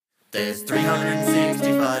There's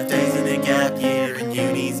 365 days in a gap year, and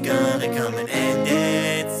uni's gonna come and end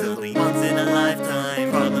it. Silly once in a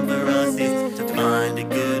lifetime problem for us is to find a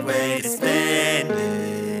good way to spend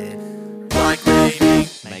it. Like maybe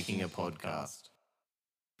making a podcast.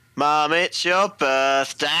 Mum, it's your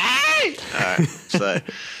birthday! Alright, so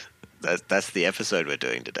that's the episode we're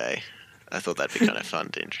doing today. I thought that'd be kind of fun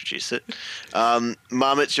to introduce it. Mum,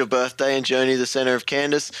 it's your birthday, and Journey, the Center of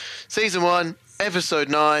Candace. Season 1, Episode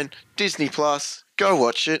 9, Disney Plus. Go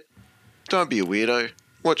watch it. Don't be a weirdo.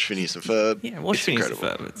 Watch Phineas and Ferb. Yeah, watch It's Phineas and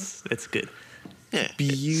incredible. Ferb. It's good. Yeah,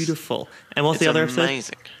 Beautiful. And what's it's the other episode?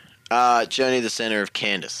 amazing. Journey, the Center of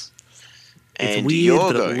Candace. It's And weird, you're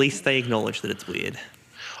but going- at least they acknowledge that it's weird.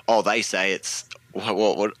 Oh, they say it's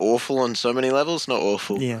what awful on so many levels? Not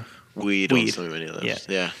awful. Yeah. Weird on Weird. so many levels. Yeah.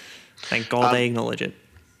 Yeah. Thank God they acknowledge it.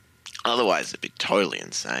 Otherwise, it'd be totally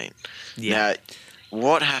insane. Yeah. Now,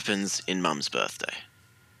 what happens in Mum's birthday?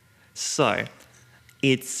 So,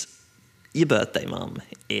 it's your birthday, Mum.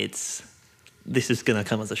 This is going to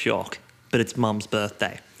come as a shock, but it's Mum's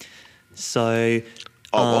birthday. So,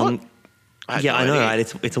 Oh, what? I had yeah, no I know, idea.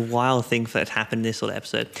 right? It's a wild thing for it to happen in this sort of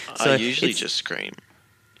episode. So I usually it's- just scream,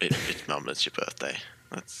 it's Mum, it's your birthday.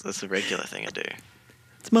 That's a regular thing I do.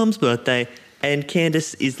 It's Mum's birthday, and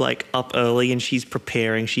Candace is like up early and she's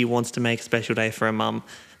preparing. She wants to make a special day for her mum.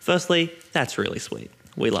 Firstly, that's really sweet.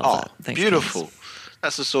 We love Oh, that. Thanks, beautiful. Candace.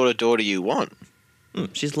 That's the sort of daughter you want.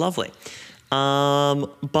 She's lovely.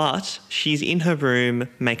 But she's in her room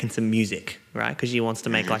making some music, right? Because she wants to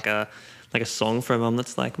make like a song for her mum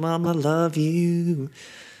that's like, "Mum, I love you."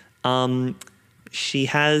 She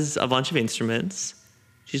has a bunch of instruments.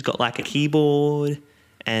 She's got like a keyboard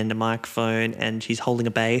and a microphone, and she's holding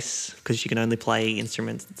a bass because she can only play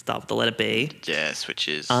instruments that start with the letter B. Yes, which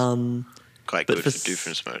is quite but good for for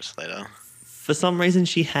Doofenshmirtz later. For some reason,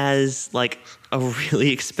 she has like a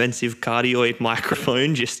really expensive cardioid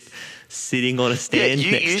microphone just sitting on a stand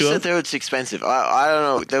you next to her. said that it's expensive. I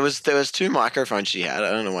don't know. There was two microphones she had.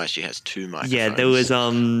 I don't know why she has two microphones. Yeah,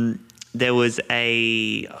 there was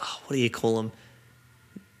a what do you call them?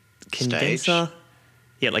 Condenser. Stage?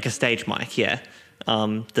 Yeah, like a stage mic. Yeah,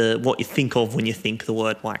 the what you think of when you think the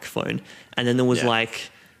word microphone, and then there was Yeah.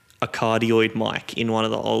 like a cardioid mic in one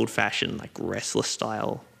of the old-fashioned like wrestler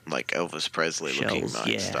style. like Elvis Presley looking Shells,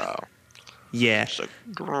 mic yeah. style. Yeah, It's like,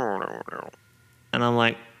 and I'm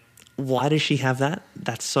like, why does she have that?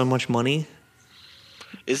 That's so much money.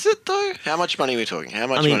 is it though? How much money are we talking? How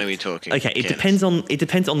much money are we talking? Okay, it Candace?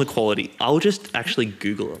 depends on the quality. I'll just actually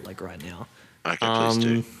Google it like right now. Okay, please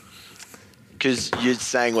do. Because you're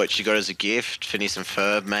saying what she got as a gift. Phineas and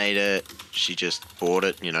Ferb made it. She just bought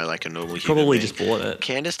it, like a normal human Probably being. just bought it.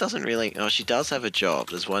 Candace doesn't really. Oh, she does have a job.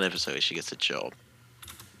 There's one episode where she gets a job,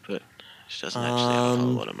 but she doesn't actually have a whole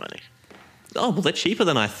lot of money. Oh well, they're cheaper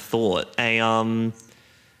than I thought. A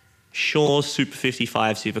Shure Super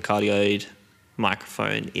 55 Super Cardioid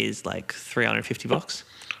microphone is like $350.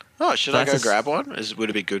 Oh, should I That's go a s- grab one? Would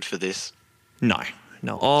it be good for this? No.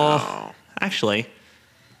 Oh. Actually,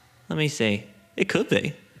 let me see. It could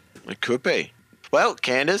be. It could be. Well,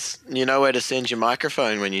 Candace, you know where to send your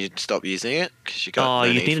microphone when you stop using it? Because you got Oh,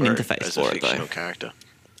 no you need need an for interface as for a it, though. fictional character.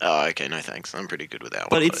 Oh, okay, no thanks. I'm pretty good without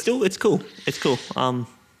But one. it's cool. It's cool.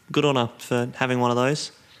 Good on her for having one of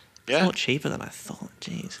those. It's Yeah. a lot cheaper than I thought.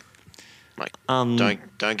 Jeez. Like, Um,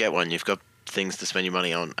 don't get one. You've got things to spend your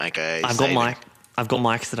money on, aka I've saving. got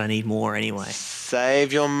mics that I need more anyway.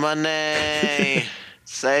 Save your money.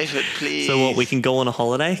 Save it, please. So what? We can go on a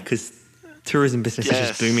holiday because tourism business is Yes,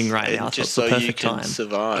 just booming right and now. So just it's the so you perfect can time.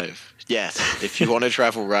 survive. Yes, if you want to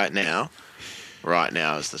travel right now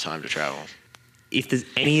is the time to travel. If there's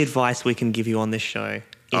any advice we can give you on this show, it's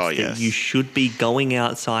Oh, that yes. you should be going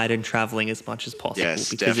outside and traveling as much as possible Yes,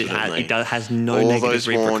 because definitely. it has no All negative those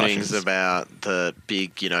repercussions. warnings about the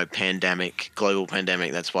big, global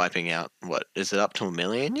pandemic that's wiping out, what, is it up to 1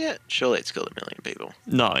 million yet? Surely it's got 1 million people.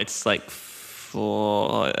 No, it's like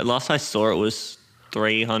last I saw it was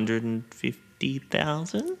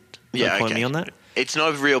 350,000. Yeah, Don't quote okay. me on that. It's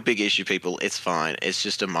not a real big issue, people. It's fine. It's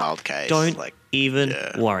just a mild case. Don't even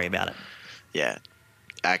yeah. worry about it. Yeah.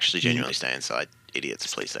 Actually, genuinely stay inside.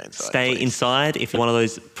 Idiots, please stay inside. Stay please. inside. If you're one of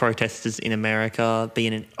those protesters in America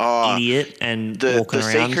being an Oh, idiot and The walking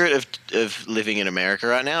around. secret of living in America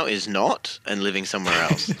right now is not and living somewhere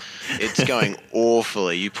else. It's going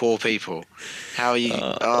awfully. You poor people. How are you?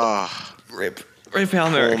 Rip our Poor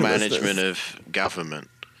American management listeners. of government.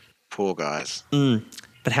 Poor guys.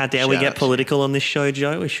 But how dare we Shout get out to political on this show,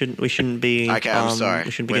 Joe? We shouldn't be. Okay, I'm sorry.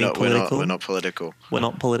 We shouldn't be we're getting not, political. we're not political. We're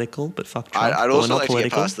not political, but fuck Trump. I'd but also we're like not to get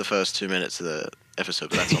political. past the first 2 minutes of the episode,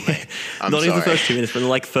 but that's on me. I'm Not even the sorry. first 2 minutes, but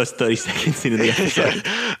like first 30 seconds into the episode.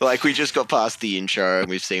 Like we just got past the intro and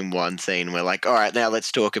we've seen one scene. We're like, all right, now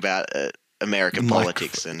let's talk about American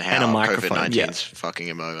politics and how and a microphone, COVID-19 yeah. is fucking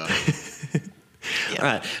him over. All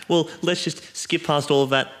right. Well, let's just skip past all of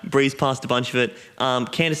that, breeze past a bunch of it.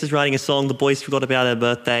 Candace is writing a song. The boys forgot about her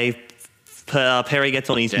birthday. Perry gets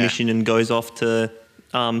on his mission and goes off to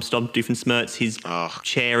stop Doofenshmirtz.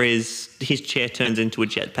 His chair turns into a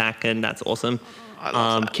jetpack, and that's awesome. I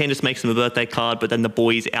love that. Candace makes him a birthday card, but then the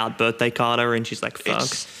boys out birthday card her, and she's like, "Fuck."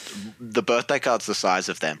 The birthday card's the size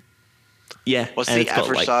of them. Yeah. What's and the it's got,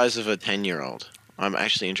 average like, size of a 10-year-old? I'm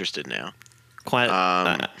actually interested now. quite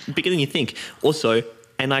bigger than you think. Also,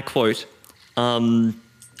 and I quote,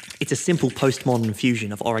 "It's a simple postmodern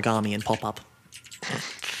fusion of origami and pop-up."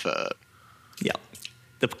 For Yeah.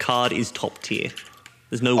 The card is top tier.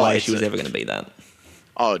 There's no way she was ever going to be that.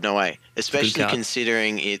 Oh, no way. Especially card.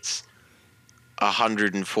 considering it's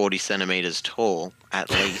 140 centimeters tall,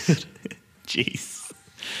 at least. Jeez.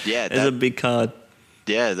 Yeah, It's a big card.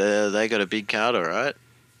 yeah, they got a big card, all right.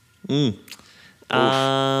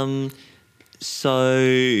 So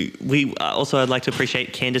we also, I'd like to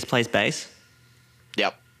appreciate Candace plays bass,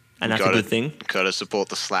 Yep. and that's a good thing. Got to support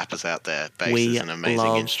the slappers out there. Bass We is an amazing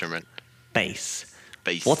love instrument. Bass.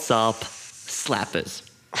 Bass. What's up, slappers?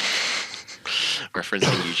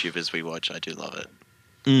 Referencing YouTubers we watch, I do love it.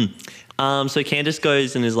 So Candace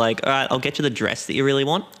goes and is like, all right, I'll get you the dress that you really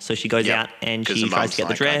want. So she goes Yep. out and 'Cause she the tries to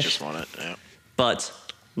mum's get the like, I dress. just want it. Yeah. But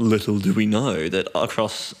little do we know that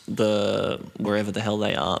across the wherever the hell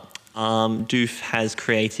they are, Doof has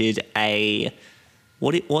created a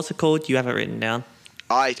what's it called? You have it written down.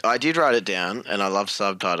 I did write it down, and I love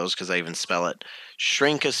subtitles because they even spell it.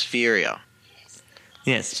 Shrinkospheria.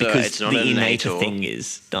 Yes, So because it's not the an innate innate or- thing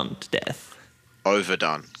is done to death.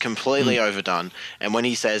 Overdone. Completely overdone. And when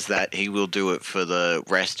he says that, he will do it for the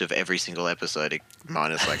rest of every single episode,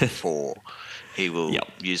 minus like 4. He will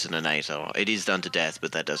Yep. use an innator. It is done to death,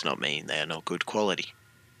 but that does not mean they are not good quality.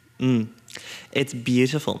 It's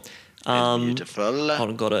beautiful. Beautiful. Hold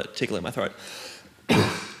on, got a tickle in my throat.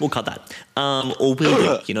 We'll cut that. Or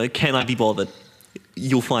will we? Can I be bothered?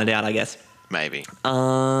 You'll find out, I guess. Maybe.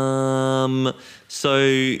 So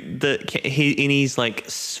he in his like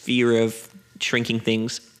sphere of shrinking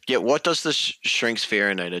things. Yeah, what does the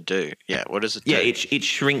Shrinkspherinator do? Yeah, what does it do? Yeah, it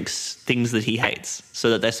shrinks things that he hates so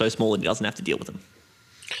that they're so small that he doesn't have to deal with them.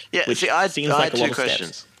 Yeah, which see, I seems had like a lot two of steps.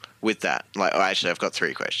 questions with that. Like, actually, I've got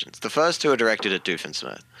 3 questions. The first 2 are directed at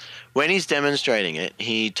Doofenshmirtz. When he's demonstrating it,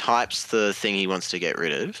 he types the thing he wants to get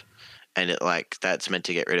rid of, and that's meant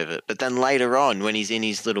to get rid of it. But then later on, when he's in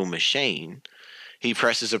his little machine, he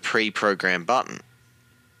presses a pre-programmed button.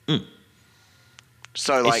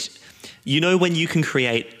 So, like, when you can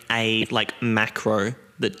create a macro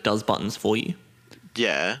that does buttons for you.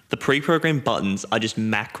 yeah. The pre-programmed buttons are just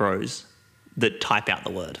macros that type out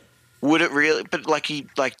the word. Would it really? But he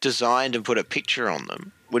designed and put a picture on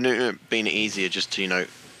them. Wouldn't it have been easier just to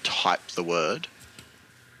type the word?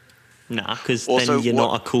 Nah, because Also, then you're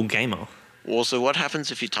not a cool gamer. Also, what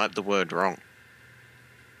happens if you type the word wrong?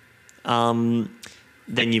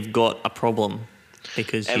 Then you've got a problem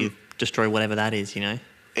because you destroy whatever that is.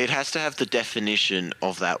 It has to have the definition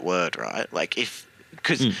of that word, right?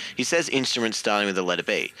 Because he says instrument starting with the letter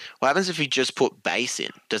B. What happens if you just put bass in?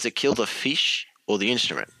 Does it kill the fish or the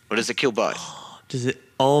instrument, or does it kill both? Does it?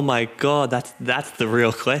 Oh my god, that's the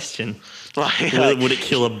real question. Like, Would it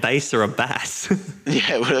kill a bass or a bass?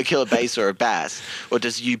 yeah, would it kill a bass or a bass, or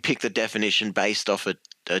does you pick the definition based off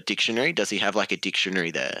a dictionary? Does he have a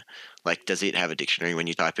dictionary there? Does it have a dictionary when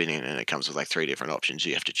you type it in and it comes with 3 different options?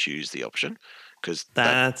 You have to choose the option because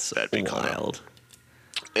That's that'd be clever. wild.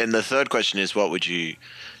 And the third question is, what would you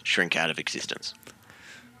shrink out of existence?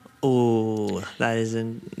 Oh, that is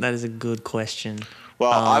a good question.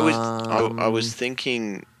 Well, I was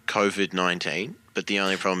thinking COVID-19, but the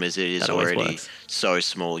only problem is it is That always already works. so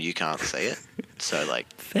small you can't see it. So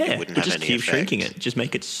Fair. it wouldn't But have just any keep effect. shrinking it. Just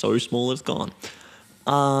make it so small it's gone.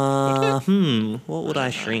 What would I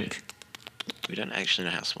shrink? We don't actually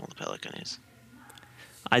know how small the Pelican is.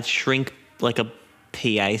 I'd shrink a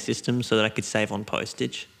PA system so that I could save on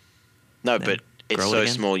postage. No, Then but it's grow it so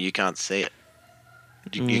again? small you can't see it.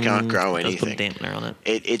 You can't grow Let's put a anything. dampener on it.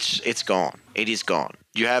 It's gone. It is gone.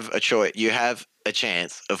 You have a choice. You have a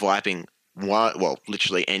chance of wiping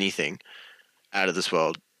literally anything out of this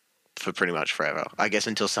world for pretty much forever. I guess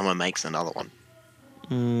until someone makes another one.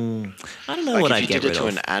 I don't know what I'd if you get did it rid to of.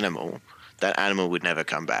 an animal, that animal would never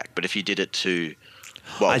come back. But if you did it to,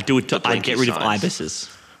 I'd do it the to. I'd get blinky rid of size- ibises.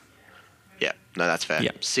 Yeah, no, that's fair.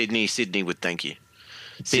 Yeah. Sydney would thank you.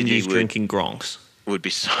 Cindy's drinking Gronks. would be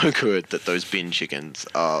so good that those bin chickens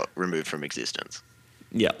are removed from existence.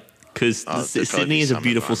 Yeah, because there'd probably Sydney be is a some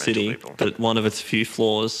beautiful environmental city, people. but one of its few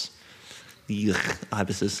flaws, yuck,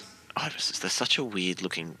 ibises. Ibises, they're such a weird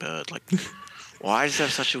looking bird. Like, why does it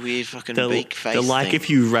have such a weird fucking They're, beak face they're like thing? if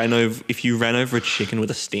you ran over a chicken with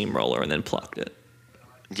a steamroller and then plucked it.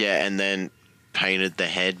 Yeah, and then painted the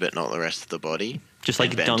head but not the rest of the body. Just and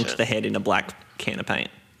like bent dunked it. the head in a black can of paint.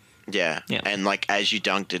 Yeah. Yeah. And like as you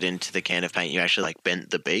dunked it into the can of paint, you actually like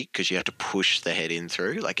bent the beak because you have to push the head in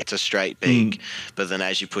through. Like it's a straight beak, but then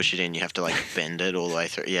as you push it in, you have to like bend it all the way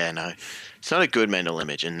through. Yeah, no, it's not a good mental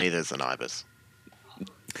image, and neither is an ibis.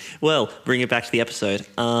 Well, bring it back to the episode.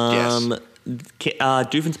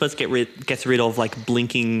 Doofenshmirtz gets rid of like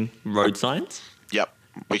blinking road signs, Yep,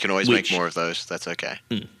 we can always Which- make more of those. That's okay.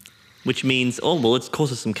 which means it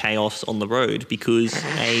causes some chaos on the road because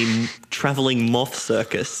a traveling moth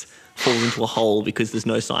circus falls into a hole because there's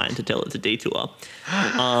no sign to tell it to detour.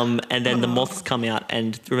 And then the moths come out,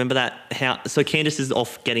 and remember so Candace is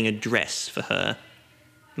off getting a dress for her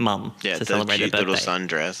mum Yeah, to the celebrate her cute birthday. little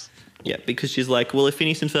sundress. Yeah, because she's like, well, if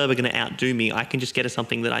Phineas and Ferb are going to outdo me, I can just get her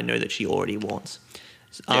something that I know that she already wants.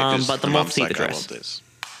 Yeah, 'cause but the mum's moths see the like, "I dress, want this."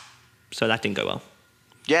 so that didn't go well.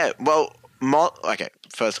 Yeah, well, okay,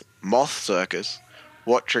 first, moth circus.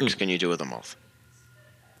 What tricks can you do with a moth?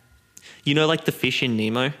 You know, like the fish in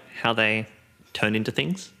Nemo, how they turn into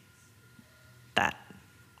things? That.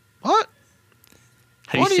 What?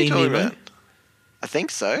 Have What you are seen talking Nemo? about? I think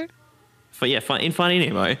so. In Finding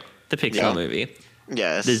Nemo, the Pixar Yeah. movie,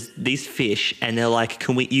 Yes. there's these fish, and they're like,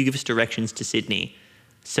 you give us directions to Sydney?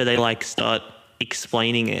 So they like start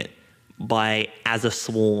explaining it by, as a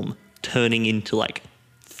swarm, turning into like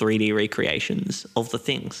 3D recreations of the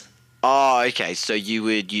things. Oh, okay. So you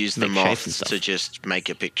would use the Make shapes and moths stuff. to just make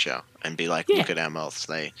a picture and be like, Yeah. look at our moths.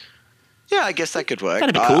 Yeah, I guess that could work.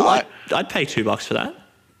 That'd be cool. I'd pay $2 for that.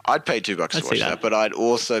 I'd pay $2 I'd to see watch that. that, but I'd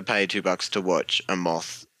also pay $2 to watch a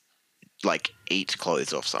moth like eat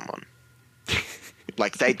clothes off someone.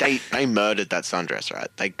 Like they murdered that sundress, right?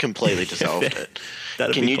 They completely dissolved it.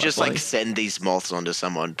 That'd Can be you quite just funny. like send these moths onto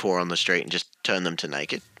someone, pour on the street, and just turn them to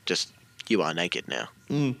naked? Just you are naked now.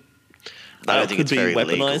 I don't That think could it's be very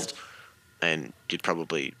legal, weaponized. and you'd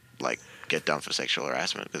probably like get done for sexual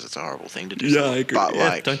harassment because it's a horrible thing to do. Yeah, I agree. But Yeah,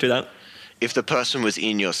 like, don't do that. if the person was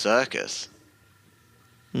in your circus,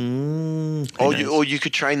 Who or knows? you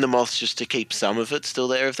could train the moths just to keep some of it still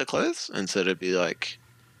there of the clothes, and so it'd be like,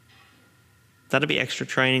 That'd be extra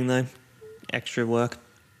training, though. Extra work.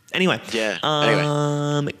 Anyway. Yeah,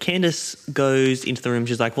 Candace goes into the room.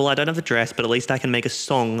 She's like, well, I don't have a dress, but at least I can make a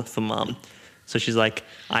song for Mum. So she's like,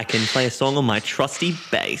 I can play a song on my trusty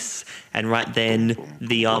bass. And right then,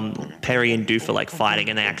 the Perry and Doof are like fighting,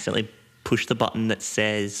 and they accidentally push the button that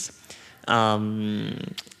says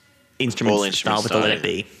instruments start with the let it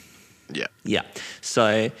be. yeah, Yeah.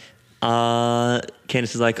 So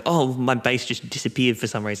Candace is like, oh, my bass just disappeared for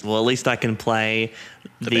some reason. Well, at least I can play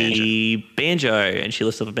the banjo. And she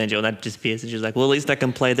lifts up a banjo and that disappears. And she's like, well, at least I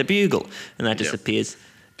can play the bugle. And that disappears.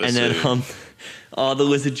 And then there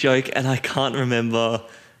was a joke, and I can't remember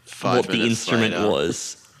 5 what the minutes instrument later.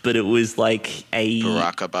 was. But it was like a...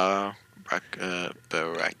 Barakaba,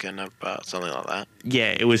 something like that.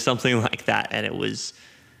 Yeah, it was something like that. And it was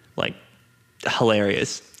like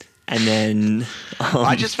hilarious. And then...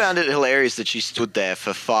 I just found it hilarious that she stood there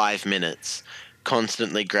for 5 minutes,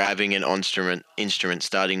 constantly grabbing an instrument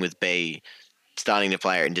starting with B, starting to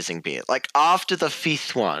play it and disappear. Like after the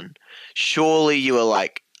 5th one, surely you were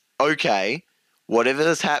like, okay, whatever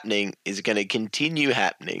is happening is going to continue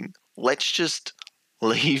happening. Let's just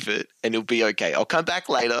leave it and it'll be okay. I'll come back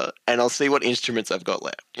later and I'll see what instruments I've got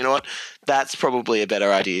left. You know what? That's probably a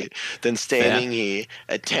better idea than standing here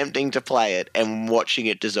attempting to play it and watching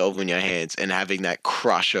it dissolve in your hands and having that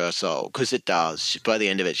crush her soul, because it does. By the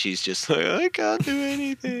end of it, she's just like, I can't do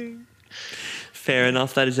anything. Fair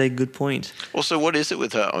enough. That is a good point. Also, what is it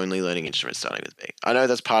with her only learning instruments starting with B? I know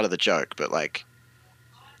that's part of the joke, but like,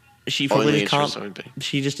 She only probably instruments can't... starting with B.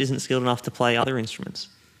 She just isn't skilled enough to play other instruments.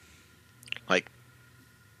 Like,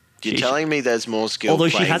 you're She- telling me there's more skill Although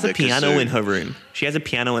she playing has a the piano kazoo. in her room. She has a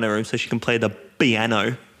piano in her room, so she can play the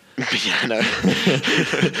piano. Piano.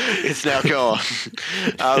 It's now gone.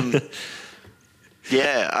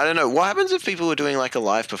 Yeah, I don't know. What happens if people were doing like a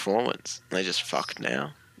live performance? They just fucked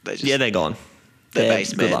now. They just Yeah, they're gone. their They're-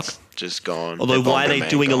 bass good luck. band's just gone. Although, Their why are bongo they man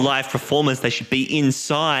doing a gone. live performance? They should be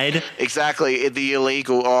inside. Exactly, the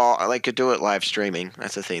illegal. Oh, they could do it live streaming.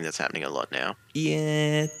 That's a thing that's happening a lot now.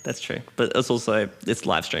 Yeah, that's true. But it's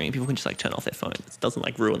live streaming. People can just like turn off their phones. It doesn't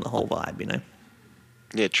like ruin the whole vibe, you know?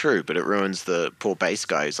 Yeah, true, but it ruins the poor bass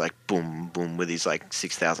guy who's like boom, boom with his like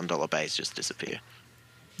 $6,000 bass just disappear.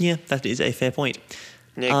 Yeah, that is a fair point.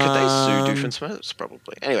 Yeah, could they sue Doofenshmirtz?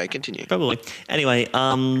 Probably. Anyway, continue. Probably. Anyway,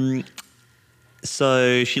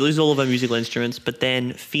 so she loses all of her musical instruments, but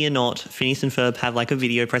then fear not, Phineas and Ferb have like a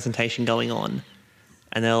video presentation going on,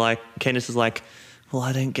 and they're like, Candace is like, well,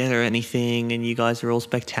 I don't get her anything, and you guys are all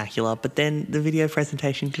spectacular. But then the video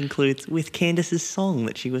presentation concludes with Candace's song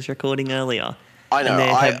that she was recording earlier. I know. And they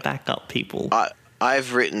have backup people.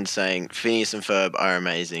 I've written saying Phineas and Ferb are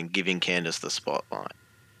amazing, giving Candace the spotlight.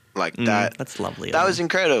 Like that. That's lovely. That was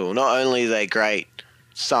incredible. Not only are they great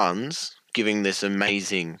sons, giving this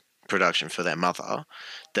amazing production for their mother,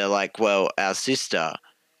 they're like, well, our sister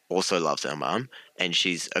also loves our mum, and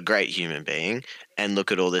she's a great human being, and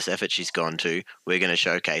look at all this effort she's gone to. We're going to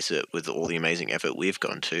showcase it with all the amazing effort we've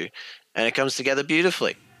gone to, and it comes together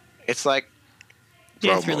beautifully. It's like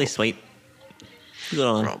yeah, it's really sweet. Good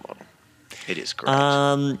on. Role model. It is great.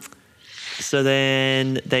 So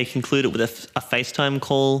then they conclude it with a FaceTime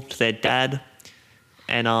call to their dad,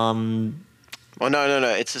 and well,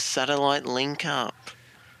 no, it's a satellite link up.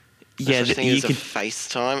 Yeah, such thing as a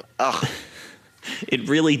FaceTime. Ugh. It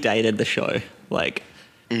really dated the show. Like,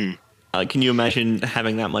 can you imagine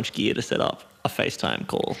having that much gear to set up a FaceTime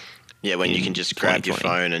call? Yeah, when you can just grab your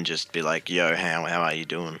phone and just be like, yo, how are you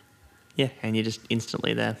doing? Yeah, and you're just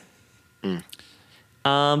instantly there.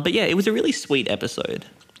 But yeah, it was a really sweet episode.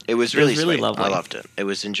 It was really sweet. Lovely. I loved it. It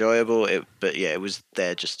was enjoyable, but yeah, it was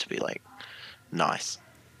there just to be like, nice.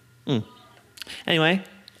 Anyway,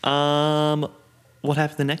 what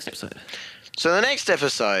happened in the next episode? So the next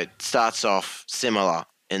episode starts off similar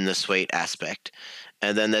in the sweet aspect,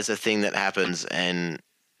 and then there's a thing that happens, and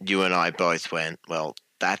you and I both went, well,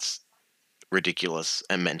 that's ridiculous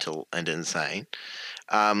and mental and insane.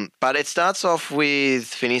 But it starts off with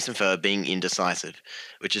Phineas and Ferb being indecisive,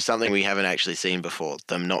 which is something we haven't actually seen before,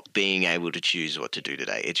 them not being able to choose what to do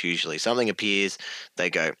today. It's usually something appears, they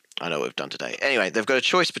go, I know what we've done today. Anyway, they've got a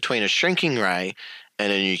choice between a shrinking ray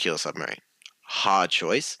and a nuclear submarine. Hard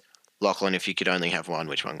choice. Lachlan, if you could only have one,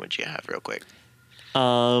 which one would you have real quick?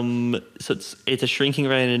 So it's a shrinking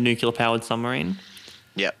ray and a nuclear-powered submarine?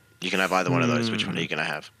 Yep. You can have either one of those. Which one are you going to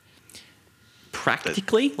have?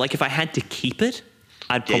 Practically? Like, if I had to keep it,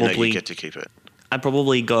 I'd Yeah, probably... no, you get to keep it. I'd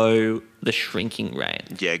probably go the shrinking ray.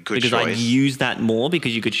 Yeah, good because choice. I'd use that more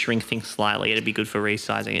because you could shrink things slightly. It'd be good for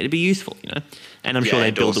resizing. It'd be useful, you know? And I'm sure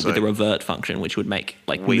they'd build it with the revert function, which would make,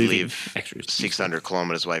 like, we moving live extras 600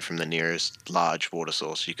 kilometres away from the nearest large water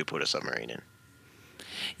source you could put a submarine in.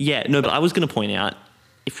 Yeah, no, but I was going to point out,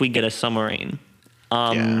 if we get a submarine,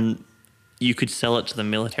 you could sell it to the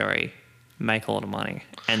military, make a lot of money,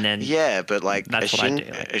 and then... Yeah, but like that's what I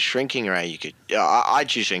do. a shrinking ray, you could... I'd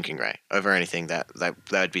choose shrinking ray over anything. That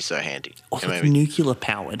would be so handy. Also, it's nuclear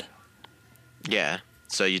powered. Yeah,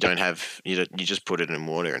 so you don't have... You just put it in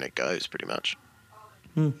water and it goes, pretty much.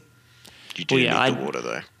 You do need the water,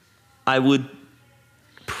 though. I would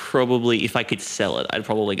probably, if I could sell it, I'd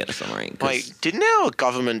probably get a submarine. Like, didn't our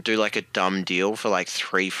government do like a dumb deal for like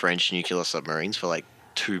 3 French nuclear submarines for like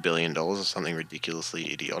 $2 billion or something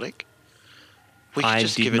ridiculously idiotic? We could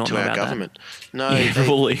just give it to our government. No, yeah,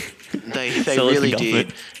 probably. They really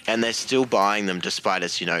did, and they're still buying them despite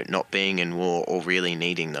us, not being in war or really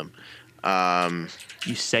needing them.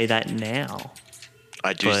 You say that now.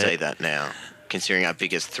 I do say that now, considering our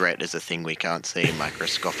biggest threat is a thing we can't see, a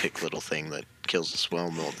microscopic little thing that kills us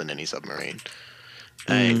well more than any submarine.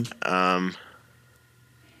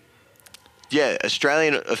 Yeah,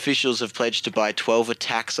 Australian officials have pledged to buy 12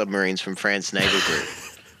 attack submarines from France Naval Group.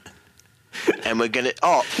 And we're going to...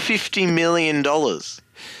 $50 million.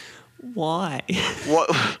 Why? What?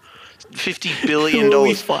 $50 billion. Who are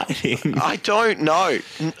we fighting? I don't know.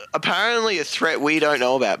 Apparently a threat we don't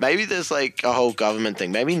know about. Maybe there's like a whole government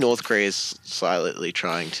thing. Maybe North Korea is silently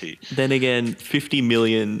trying to... Then again, 50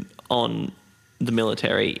 million on the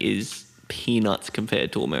military is peanuts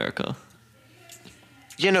compared to America.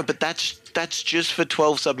 Yeah, no, but that's just for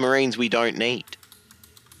 12 submarines we don't need.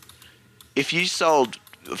 If you sold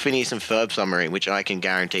Phineas and Ferb submarine, which I can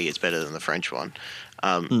guarantee is better than the French one,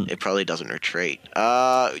 it probably doesn't retreat. You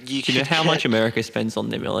know how much America spends on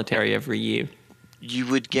their military every year? You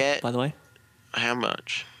would get... By the way? How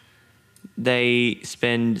much? They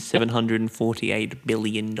spend $748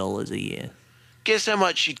 billion a year. Guess how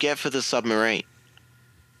much you'd get for the submarine?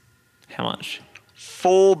 How much?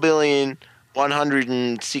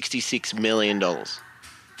 $4,166 million.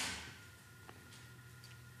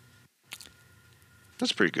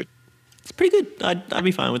 That's pretty good. It's pretty good. I'd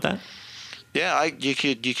be fine with that. Yeah, you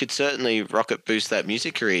could certainly rocket boost that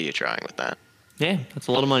music career you're trying with that. Yeah, that's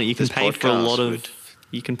a lot of money. You can pay for a lot of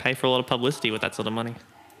You can pay for a lot of publicity with that sort of money.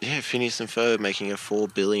 Yeah, Phineas and Ferb making a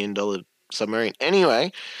 $4 billion submarine.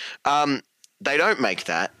 Anyway, they don't make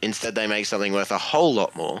that. Instead, they make something worth a whole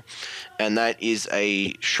lot more, and that is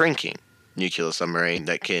a shrinking nuclear submarine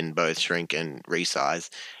that can both shrink and resize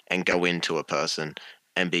and go into a person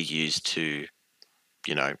and be used to,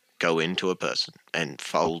 go into a person and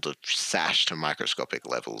fold a sash to microscopic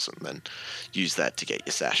levels and then use that to get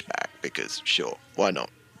your sash back because, sure, why not?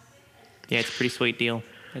 Yeah, it's a pretty sweet deal.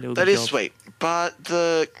 That is sweet. But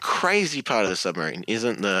the crazy part of the submarine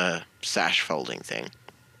isn't the sash folding thing.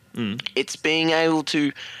 It's being able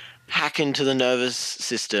to hack into the nervous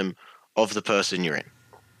system of the person you're in.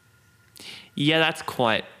 Yeah, that's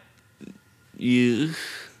quite... You...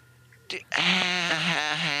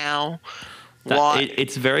 How? Why?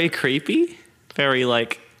 It's very creepy. Very,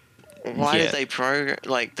 like... Why did they program...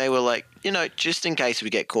 Like, they were like, just in case we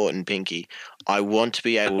get caught in Pinky, I want to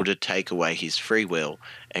be able to take away his free will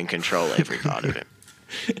and control every part of him.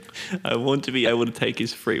 I want to be able to take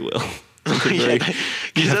his free will. That's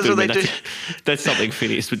what they do. That's something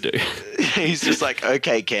Phineas would do. He's just like,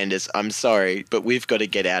 okay, Candace, I'm sorry, but we've got to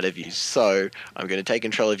get out of you. So I'm going to take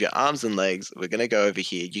control of your arms and legs. We're going to go over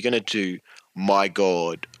here. You're going to do, my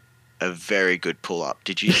God, a very good pull-up.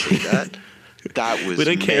 Did you see that? That was We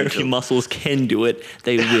don't care if your muscles can do it.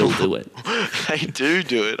 They will do it. They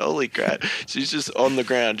do it. Holy crap. She's just on the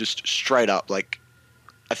ground, just straight up. Like,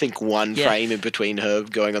 I think one frame in between her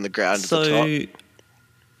going on the ground at the top.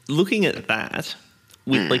 Looking at that,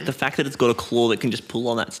 with like the fact that it's got a claw that can just pull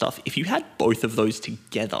on that stuff, if you had both of those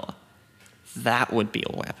together, that would be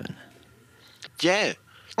a weapon. Yeah.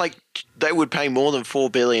 Like, they would pay more than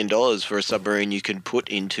 $4 billion for a submarine you can put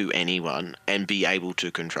into anyone and be able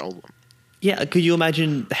to control them. Yeah, could you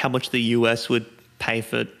imagine how much the US would pay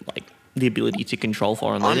for like the ability to control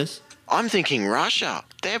foreign leaders? I'm thinking Russia.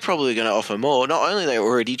 They're probably going to offer more. Not only are they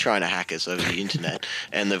already trying to hack us over the internet,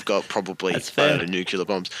 and they've got probably nuclear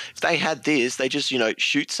bombs. If they had this, they just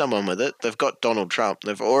shoot someone with it. They've got Donald Trump.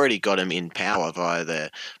 They've already got him in power via their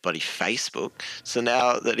bloody Facebook. So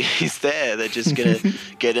now that he's there, they're just going to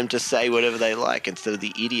get him to say whatever they like instead of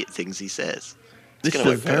the idiot things he says. This is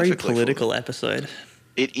a very political episode.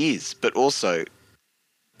 It is, but also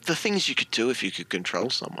the things you could do if you could control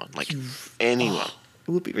someone, like anyone.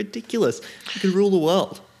 It would be ridiculous. You could rule the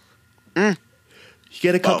world. You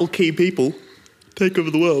get a couple key people, take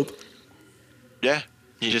over the world. Yeah,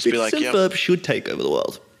 you just be like, yeah. Verb should take over the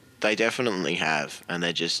world. They definitely have, and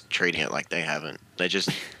they're just treating it like they haven't. They just,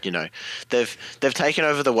 they've taken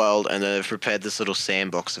over the world, and they've prepared this little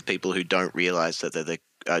sandbox of people who don't realize that they're the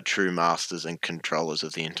true masters and controllers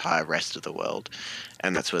of the entire rest of the world,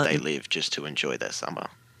 and that's where they live just to enjoy their summer.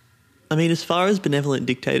 I mean, as far as benevolent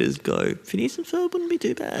dictators go, Phineas and Ferb wouldn't be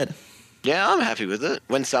too bad. Yeah, I'm happy with it.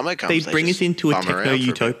 When summer comes, they'd bring us into a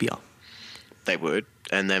techno-utopia. They would,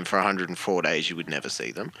 and then for 104 days you would never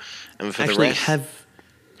see them. And for the rest,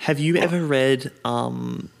 have you ever read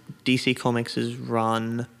DC Comics'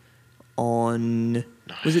 run on? No.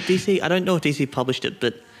 Was it DC? I don't know if DC published it,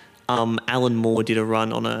 but Alan Moore did a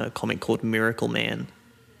run on a comic called Miracle Man,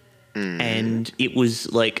 and it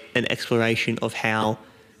was like an exploration of how,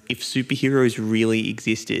 if superheroes really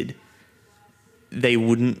existed, they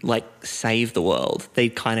wouldn't like save the world.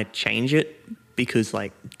 They'd kind of change it because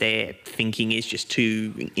like their thinking is just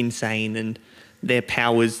too insane, and their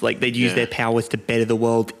powers, like they'd use their powers to better the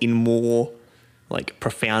world in more like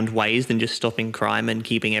profound ways than just stopping crime and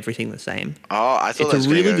keeping everything the same. Oh, I thought it's a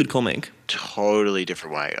really good comic. Totally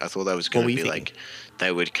different way. I thought that was going to be like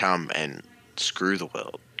they would come and screw the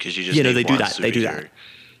world because you just they do that. They do that.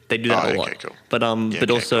 They do that a lot. Cool.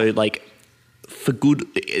 But also like for good,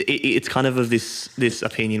 it's kind of this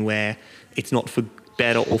opinion where it's not for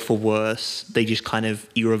better or for worse. They just kind of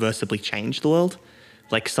irreversibly change the world.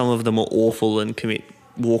 Like some of them are awful and commit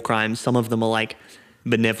war crimes. Some of them are like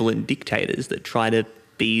benevolent dictators that try to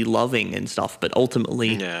be loving and stuff. But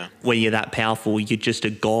ultimately, when you're that powerful, you're just a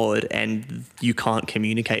god, and you can't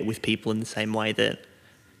communicate with people in the same way that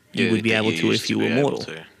you would be able to if you were mortal.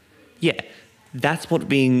 Yeah. That's what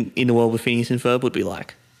being in a world with Phineas and Ferb would be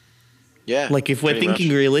like. Yeah. Like if we're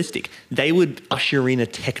thinking realistic, they would usher in a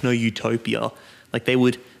techno-utopia. Like they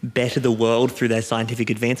would better the world through their scientific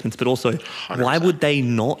advancements, but also 100%. Why would they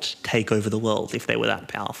not take over the world if they were that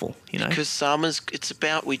powerful, Because it's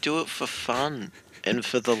about, we do it for fun and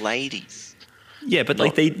for the ladies. Yeah, but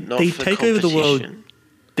like they take over the world.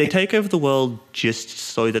 They take over the world just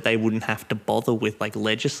so that they wouldn't have to bother with like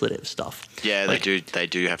legislative stuff. Yeah, like, they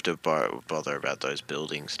do have to bother about those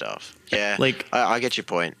building stuff. Yeah, like I get your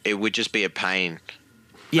point. It would just be a pain.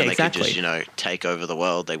 Yeah, and exactly. They could just take over the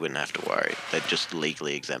world. They wouldn't have to worry. They'd just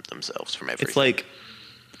legally exempt themselves from everything. It's like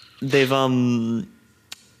they've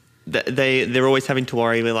they're always having to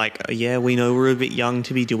worry. We're like, oh, yeah, we know we're a bit young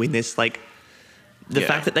to be doing this. Like the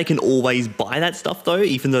fact that they can always buy that stuff though,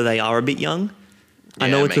 even though they are a bit young. I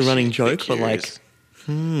know it's a running joke, but like,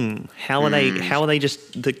 how are they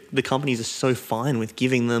just the companies are so fine with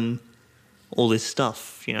giving them all this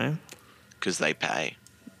stuff, you know? Because they pay.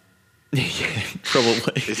 Yeah,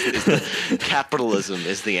 probably. Capitalism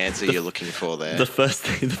is the answer you're looking for there. The first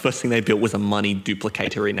thing they built was a money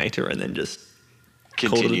duplicatorinator, and then just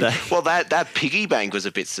called it a day. Well, that piggy bank was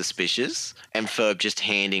a bit suspicious, and Ferb just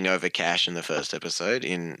handing over cash in the first episode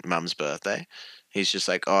in Mum's birthday. He's just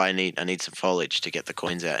like, oh, I need some foliage to get the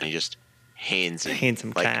coins out, and he just hands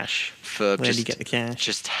him like, cash. Ferb Where did he get the cash?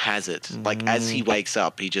 Just has it. Like as he wakes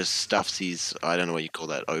up, he just stuffs his, I don't know what you call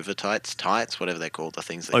that, tights, whatever they're called, the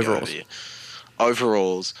things that go over you.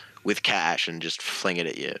 Overalls with cash, and just fling it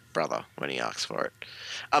at your brother when he asks for it.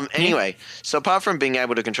 Anyway, so apart from being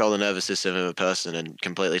able to control the nervous system of a person and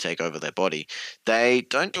completely take over their body, they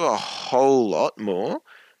don't do a whole lot more.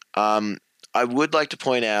 I would like to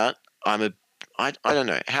point out, I don't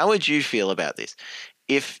know, how would you feel about this?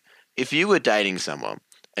 If you were dating someone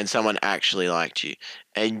and someone actually liked you,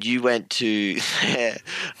 and you went to their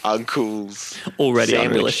uncle's already sandwich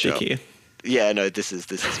unrealistic shop. here. Yeah, no, this is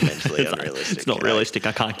mentally unrealistic. It's not realistic.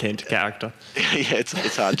 I can't get into character. Yeah,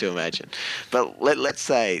 it's hard to imagine. But let's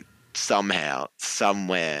say somehow,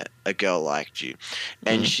 somewhere, a girl liked you,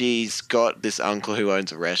 and she's got this uncle who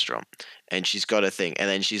owns a restaurant, and she's got a thing, and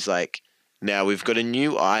then she's like, now we've got a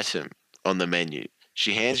new item on the menu.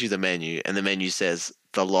 She hands you the menu, and the menu says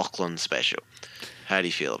the Lachlan special. How do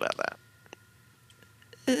you feel about that?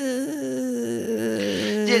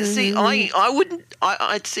 Yeah, see, I wouldn't.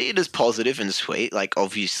 I'd see it as positive and sweet. Like,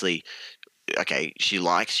 obviously, okay, she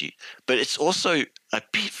likes you, but it's also a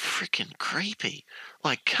bit freaking creepy.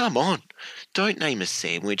 Like, come on, don't name a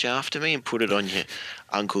sandwich after me and put it on your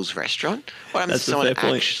uncle's restaurant. What happens if someone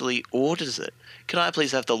actually orders it? Can I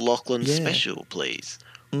please have the Lachlan special, please?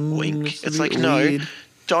 Wink. It's like, no,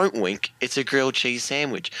 don't wink. It's a grilled cheese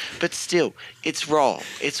sandwich. But still, it's raw.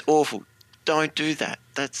 It's awful. Don't do that.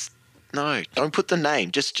 Don't put the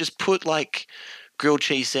name. Just put like grilled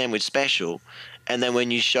cheese sandwich special, and then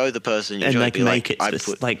when you show the person you enjoy, be like,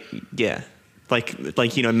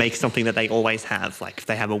 like you know, make something that they always have. Like if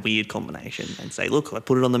they have a weird combination, and say, look, I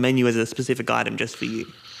put it on the menu as a specific item just for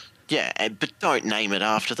you. Yeah, but don't name it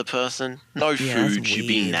after the person. No food should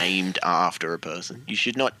be named after a person. You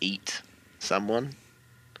should not eat someone.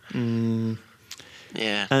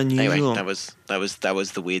 Yeah. Unusual. Anyway, that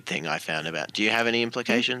was the weird thing I found about. Do you have any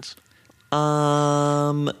implications?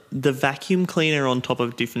 The vacuum cleaner on top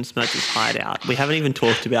of Doofenshmirtz's hideout. We haven't even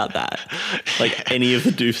talked about that. Like any of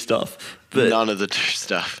the Doof stuff. But none of the Doof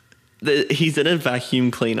stuff. He's in a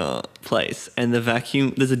vacuum cleaner place, and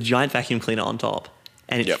there's a giant vacuum cleaner on top,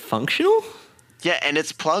 and it's functional. Yeah, and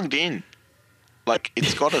it's plugged in. Like,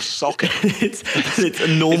 it's got a socket. it's a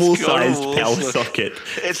normal-sized power socket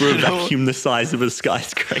for a vacuum the size of a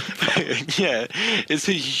skyscraper. Yeah, it's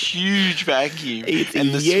a huge vacuum.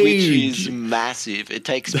 And the switch is massive. It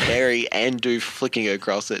takes Perry and Doof flicking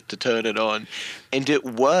across it to turn it on. And it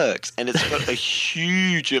works. And it's got a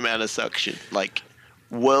huge amount of suction. Like,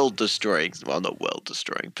 world-destroying. Well, not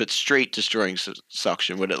world-destroying, but street-destroying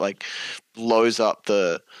suction when it, like, blows up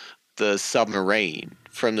the submarine.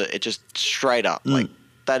 It just straight up, like,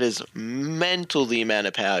 that is mental, the amount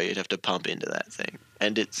of power you'd have to pump into that thing.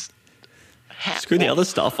 And it's... Screw the other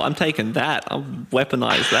stuff. I'm taking that. I'll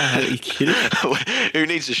weaponize that. Are you kidding? Who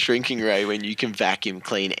needs a shrinking ray when you can vacuum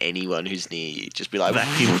clean anyone who's near you? Just be like...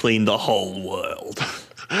 Vacuum clean the whole world.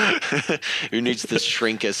 Who needs the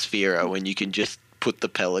shrinkosphere when you can just put the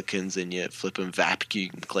pelicans in your flippin'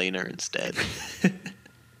 vacuum cleaner instead?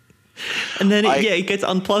 And then it gets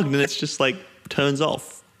unplugged and it's just like... turns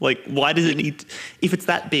off. Like, why does it need... If it's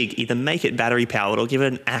that big, either make it battery powered or give it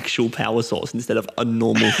an actual power source instead of a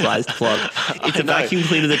normal sized plug. It's a vacuum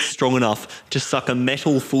cleaner that's strong enough to suck a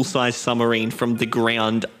metal full-size submarine from the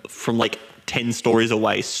ground from like 10 stories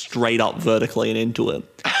away straight up vertically and into it.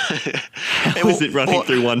 How is it running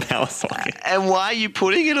through one power socket? And why are you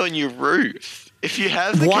putting it on your roof? If you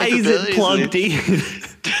have the Why is it plugged in?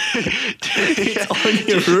 It's on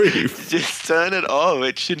your roof. Just turn it off.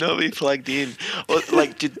 It should not be plugged in. Or,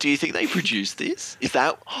 like, do you think they produced this?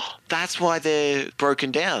 That's why they're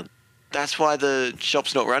broken down. That's why the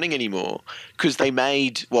shop's not running anymore. Because they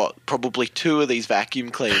made, probably 2 of these vacuum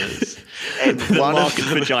cleaners. And The one of market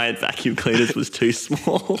for them, giant vacuum cleaners was too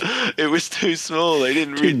small. it was too small. They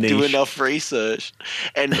didn't Too do niche. enough research,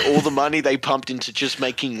 and all the money they pumped into just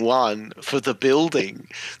making one for the building,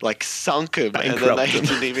 like, sunk them, and then Bankrupt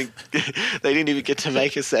them. they didn't even get to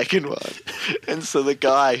make a second one. And so the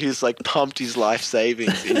guy who's like pumped his life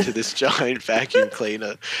savings into this giant vacuum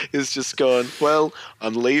cleaner is just going, well,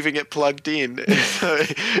 I'm leaving it plugged in. And so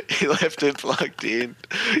he left it plugged in.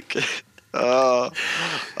 Yet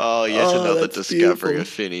another that's discovery beautiful. of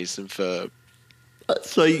Phineas and Ferb.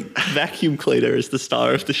 So vacuum cleaner is the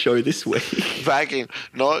star of the show this week. Vacuum,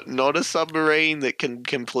 not a submarine that can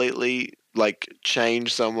completely like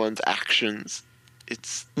change someone's actions.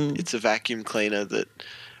 It's a vacuum cleaner that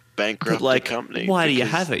bankrupted But like, the company. why do you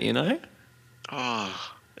because- have it? You know,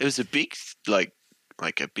 it was a big like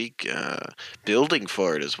a big building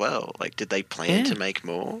for it as well. Like, did they plan Yeah. to make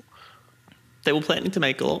more? they were planning to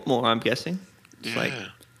make a lot more. I'm guessing. It's like Yeah.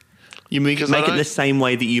 you make, 'Cause I make it don't- the same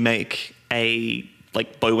way that you make a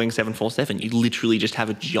like Boeing 747. You literally just have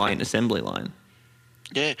a giant assembly line.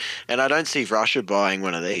 Yeah, and I don't see Russia buying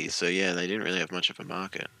one of these. So yeah, they didn't really have much of a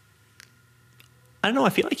market. I don't know.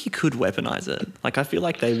 I feel like you could weaponize it. Like I feel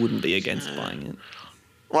like they wouldn't be against buying it.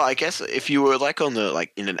 Well, I guess if you were like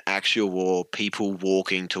in an actual war, people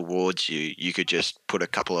walking towards you, you could just put a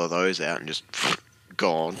couple of those out and just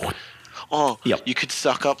gone. Oh, Yep. you could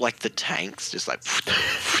suck up like the tanks, just like.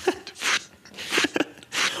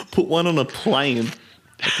 Put one on a plane.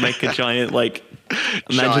 Like, make a giant like.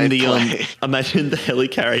 Imagine Giant plane. imagine the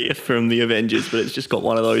helicarrier from the Avengers, but it's just got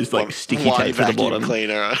one of those like sticky one tape at the vacuum bottom.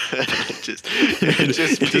 cleaner. it just It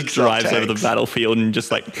just picks up drives over the tanks. battlefield and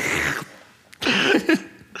just like.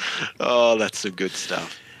 Oh, that's some good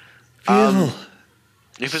stuff. Beautiful.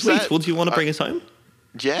 If it's Sweet. that, Well, do you want to bring us home?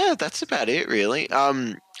 yeah, that's about it, really.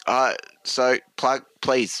 So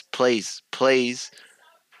please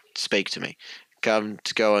speak to me. Go on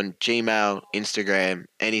Gmail, Instagram,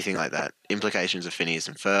 anything like that. Implications of Phineas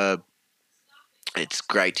and Ferb. It's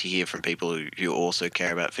great to hear from people who also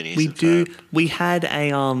care about Phineas We and do. Ferb.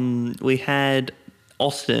 We had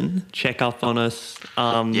Austin check up on us.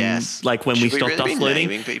 Yes. Like when we Should we stopped really be uploading.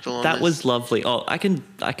 naming people on That this? was lovely. Oh, I can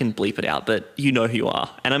bleep it out, but you know who you are,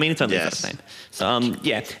 and I mean it's only Yes. first name. So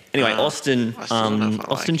yeah. Anyway, Austin. I still don't know if I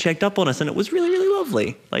Austin like checked up on us, and it was really really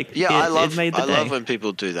lovely. Like Yeah, it, I love it made the I day. love when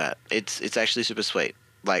people do that. It's actually super sweet.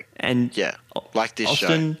 Like, And yeah, like this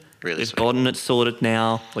Austin, show. Really we've sweet. gotten it sorted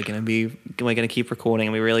now. We're gonna keep recording,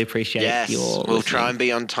 and we really appreciate Yes, your. we'll try listening. and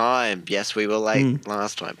be on time. Yes, we were late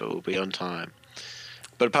last time, but we'll be on time.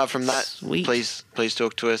 But apart from that, Sweet. please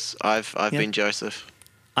talk to us. I've Yep. been Joseph.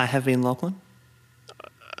 I have been Lachlan.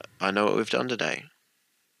 I know what we've done today.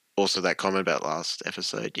 Also, that comment about last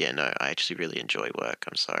episode. Yeah, no, I actually really enjoy work.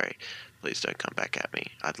 I'm sorry. Please don't come back at me.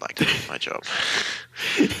 I'd like to do my job.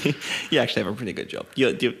 You actually have a pretty good job.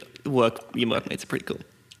 Your workmates are pretty cool.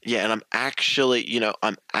 Yeah, and I'm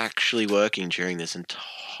actually working during this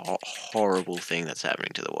horrible thing that's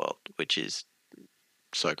happening to the world, which is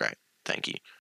so great. Thank you.